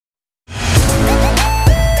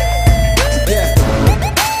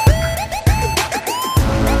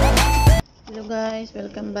guys,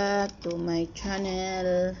 welcome back to my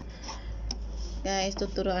channel. Guys,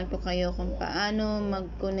 tuturuan ko kayo kung paano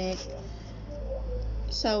mag-connect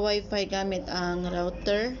sa wifi gamit ang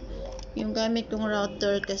router. Yung gamit kong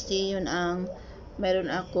router kasi yun ang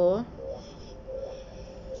meron ako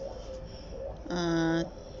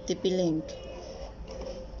TP-Link.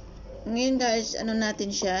 Ngayon guys, ano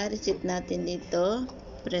natin siya, reset natin dito,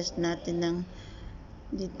 press natin ng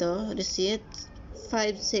dito, reset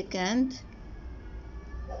 5 seconds.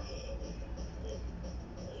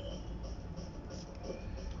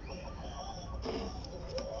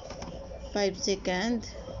 5 seconds.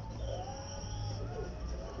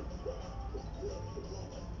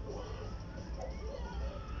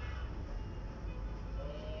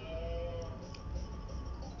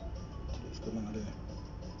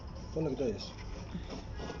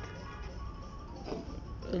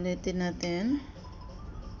 Ulitin natin.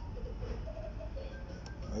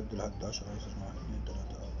 11 11 10 2 3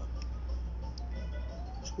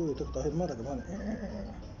 4 شوي تقطع مرة كمان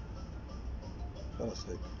خلاص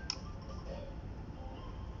هيك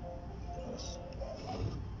خلاص.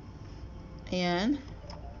 Ayan.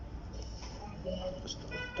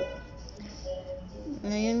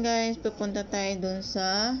 Ngayon guys, pupunta tayo dun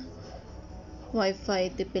sa wifi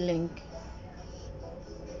TP-Link.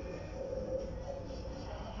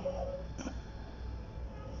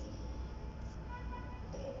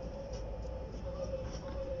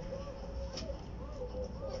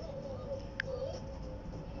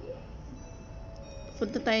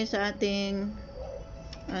 Punta tayo sa ating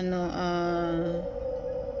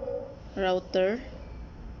router.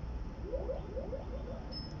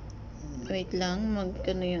 Wait lang,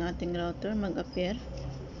 magkano yung ating router, mag-appear.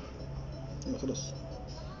 خلاص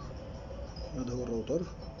هذا هو الراوتر.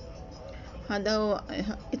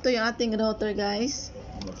 Ito yung ating router guys.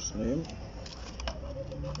 name.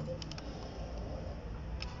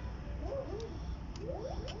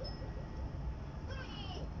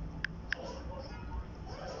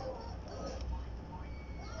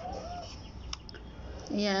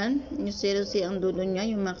 Ayan, yung 0C ang dulo niya,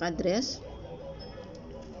 yung MAC address.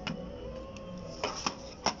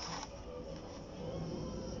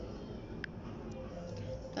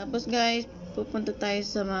 Tapos guys, pupunta tayo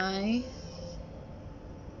sa may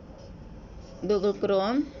Google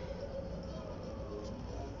Chrome.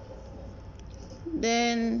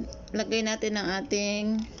 Then, lagay natin ang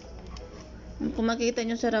ating, kung makikita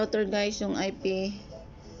nyo sa router guys, yung IP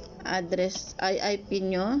address, IP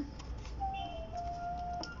nyo.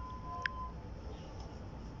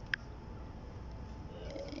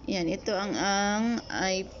 Yan, ito ang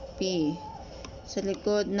IP sa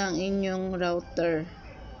likod ng inyong router.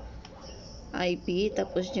 IP,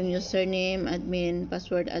 tapos yung username, admin,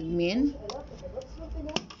 password admin.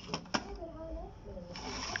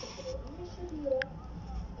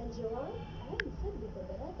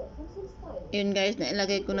 Yun guys,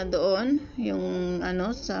 nailagay ko na doon yung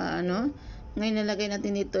ngayon nalagay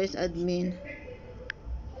natin dito is admin.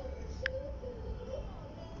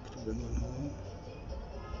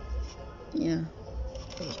 Yeah.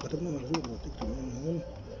 خلاص كتبنا مرزوق وتكتب من هون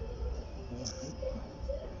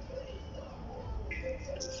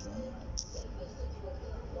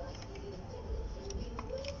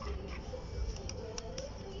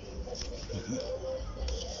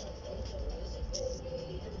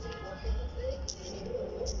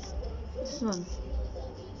This one.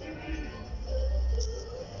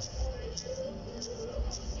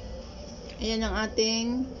 Ayan ang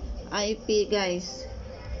ating IP guys.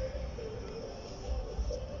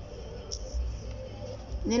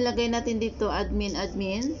 Nilagay natin dito admin,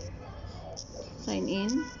 sign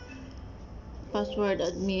in, password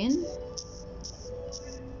admin,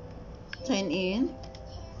 sign in.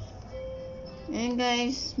 Ayan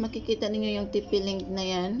guys, makikita ninyo yung TP-Link na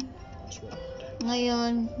yan.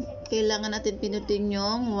 Ngayon, kailangan natin pinutin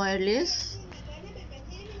yung wireless,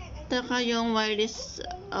 taka yung wireless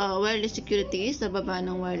security sa baba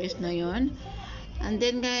ng wireless na yon. And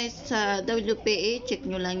then guys, sa WPA, check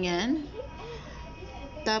nyo lang yan.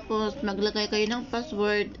 Tapos maglagay kayo ng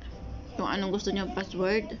password, kung anong gusto nyo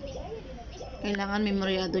password. Kailangan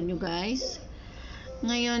memoryado nyo guys.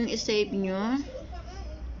 Ngayon i-save nyo.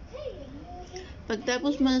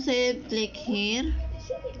 Pagtapos ma-save, click here,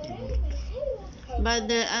 but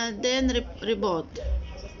then reboot,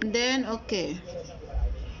 then okay,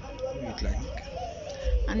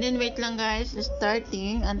 and then wait lang guys,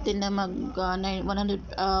 starting until na mag 100%.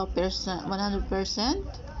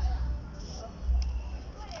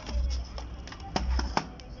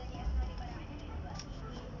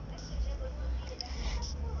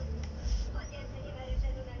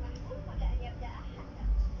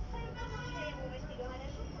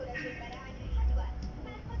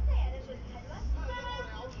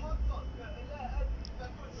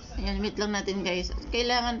 Ayan, wait lang natin guys.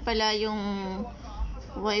 Kailangan pala yung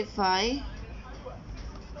wifi.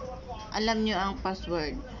 Alam nyo ang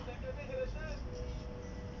password.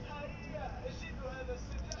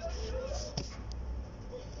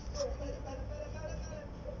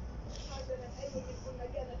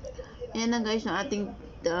 Ayan na guys yung ating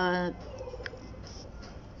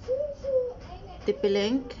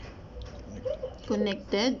TP-Link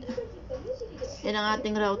connected. Yan ang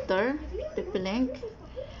ating router TP-Link.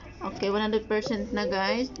 Okay, 100% na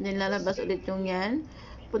guys. Then lalabas ulit yung yan.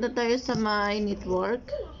 Punta tayo sa my network.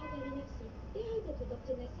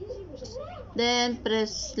 Then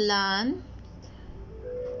press LAN.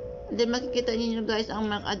 Then makikita niyo guys ang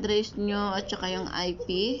MAC address nyo at saka yung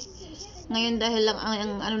IP. Ngayon dahil lang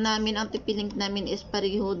ang ano namin, ang TP-Link namin is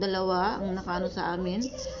pareho, dalawa ang nakaano sa amin.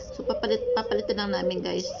 So papalitan lang namin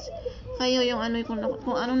guys. Kayo yung ano, kung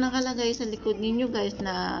anong nakalagay sa likod ninyo guys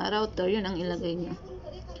na router, yun ang ilagay nyo.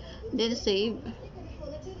 Then save.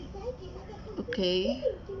 Okay.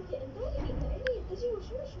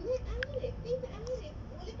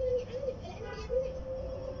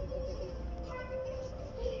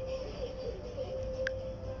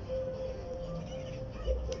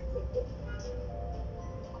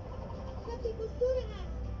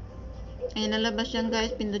 Ayan, nalabas yan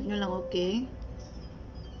guys. Pindot nyo lang okay.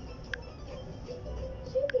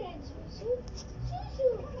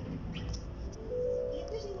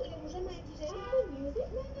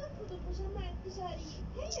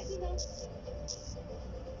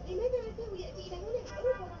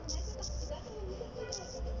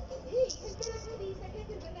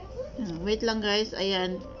 Wait lang guys.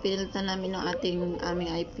 Ayan, pinilitan namin ng aming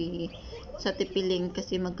IP sa TP-Link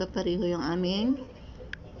kasi magkapareho yung aming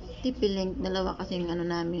TP-Link. Dalawa kasing ano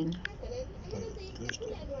namin.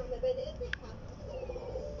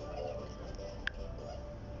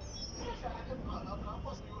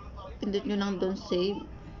 Pindot nyo lang doon save.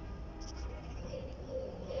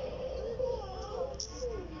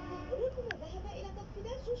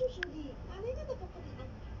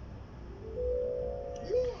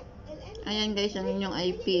 Ayan guys, ang inyong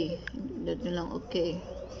IP. Pindot nyo lang okay.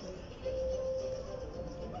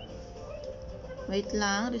 Wait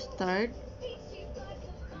lang, restart.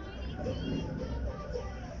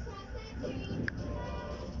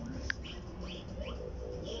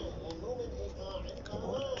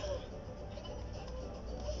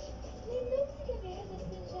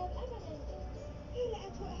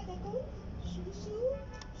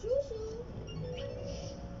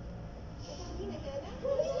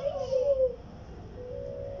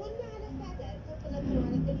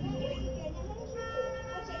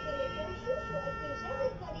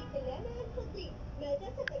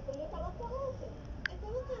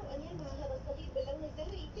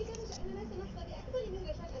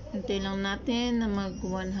 Hintay lang natin na mag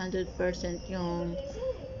 100% yung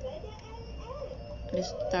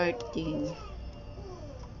restarting.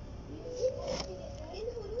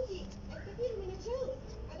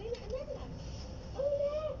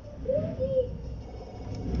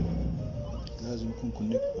 لازم يكون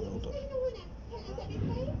كونكت بالراوتر.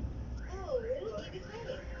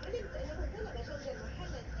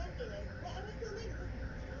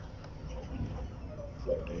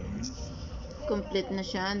 Complete na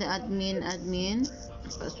siya. The admin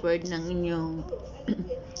password ng inyong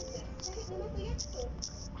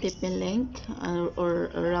TP-Link or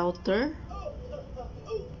router.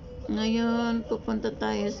 Ngayon pupunta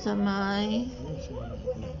tayo sa my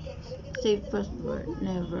save password.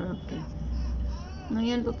 Never. Okay.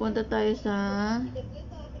 Ngayon pupunta tayo sa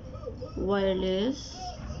wireless.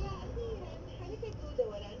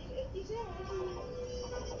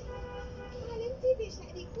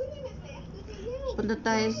 Punta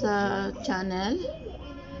tayo sa channel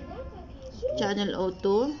O2.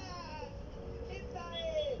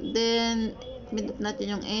 Then pindot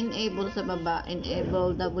natin yung enable sa baba,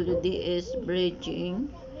 enable WDS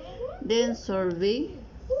bridging, then survey.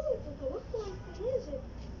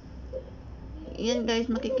 Yan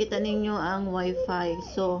guys, makikita ninyo ang wifi.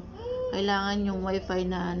 So kailangan yung wifi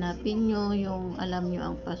na hanapin nyo, yung alam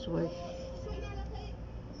nyo ang password.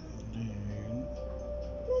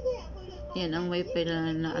 Yan ang wifi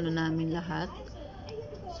na ano namin lahat.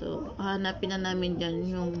 So hanapin na namin dyan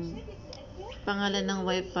yung pangalan ng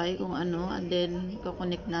wifi kung ano, and then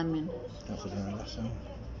kukonect namin.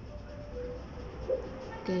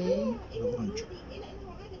 Okay.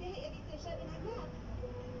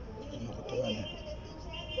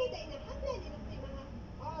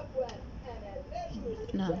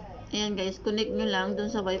 Na. Ayan guys, connect nyo lang dun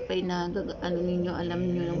sa wifi na ano ninyo, alam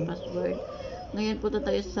niyo yung password. Ngayon punta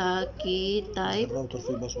tayo sa key type. الراوتر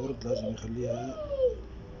فيه باسورد لازم يخليها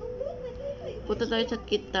Punta tayo sa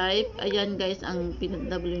key type. Ayan guys, ang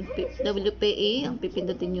WPA, ang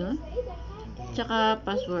pipindutin nyo. Tsaka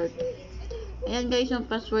password. Ayan guys, yung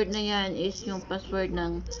password na yan is yung password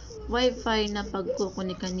ng wifi na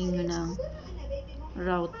pagkukunikan ninyo ng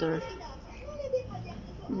router.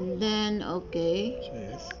 And then, okay.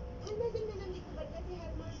 Save.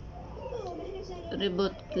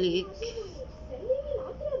 Reboot click.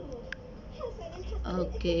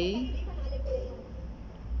 Okay.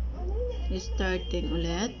 Starting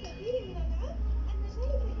ulit.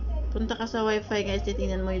 Punta ka sa wifi guys,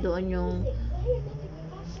 titingnan mo doon yung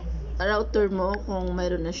router mo kung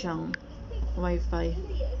mayroon na siyang wifi.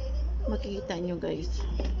 Makikita nyo guys.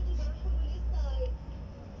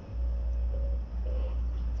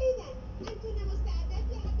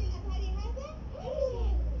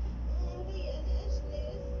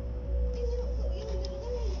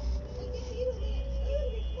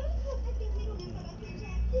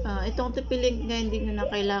 Itong TP-Link nga hindi nyo na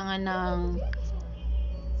kailangan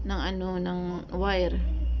ng wire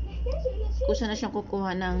kung saan na siyang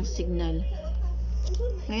kukuha ng signal.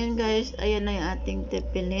 Ngayon guys, ayan na yung ating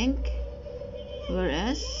TP-Link.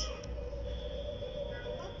 Whereas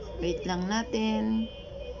wait lang natin.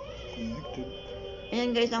 Connected.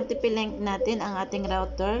 Ayan guys, ang TP-Link natin, ang ating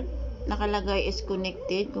router nakalagay is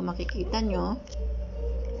connected. Kung makikita nyo,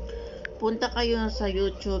 punta kayo sa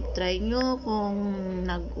YouTube, try nyo kung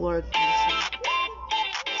nag-work na siya.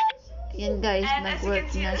 Yan guys, nag-work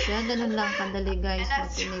na siya. Ganun lang kadali guys,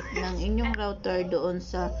 mag-connect ng inyong router doon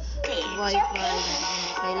sa wifi.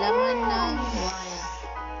 Kailangan ng wire.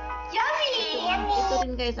 Ito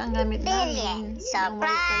rin guys ang gamit namin.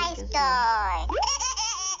 Surprise toy!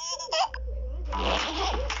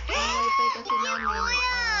 Ang wifi kasi namin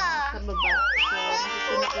sa baba. So,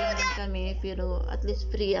 nakikonnect lang din kami. Pero at least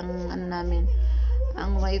free ang namin.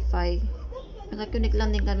 Ang wifi. Nakikonnect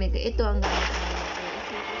lang din kami. Ito ang gamit namin.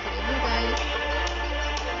 So, ito sa inyo guys.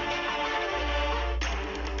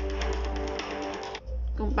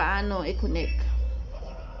 Kung paano i-connect.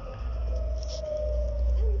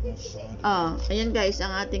 Ayan guys,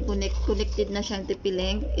 ang ating connected na siyang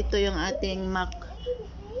TP-Link. Ito yung ating MAC.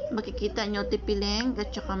 Makikita nyo TP-Link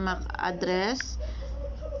at saka MAC address.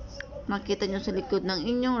 Makita nyo sa likod ng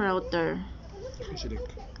inyong router.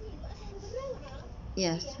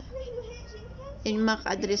 Yes. In MAC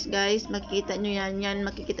address guys, makikita nyo yan.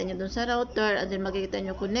 Makikita nyo dun sa router. And then makikita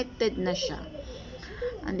nyo connected na siya.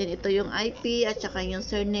 And then ito yung IP at saka yung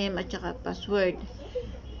surname at saka password.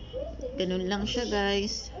 Ganun lang siya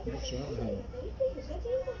guys.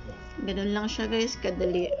 Ganun lang siya guys,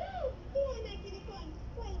 kadali.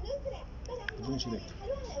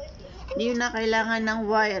 Hindi nyo na kailangan ng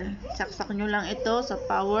wire. Saksak nyo lang ito sa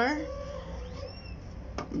power.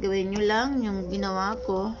 Gawin nyo lang yung ginawa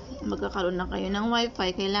ko. Magkakaroon na kayo ng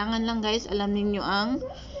wifi. Kailangan lang guys, alam niyo ang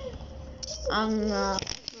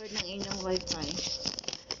password ng inyong wifi.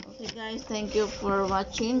 Okay guys, thank you for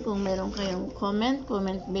watching. Kung meron kayong comment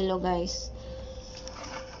below guys.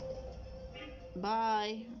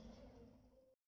 Bye!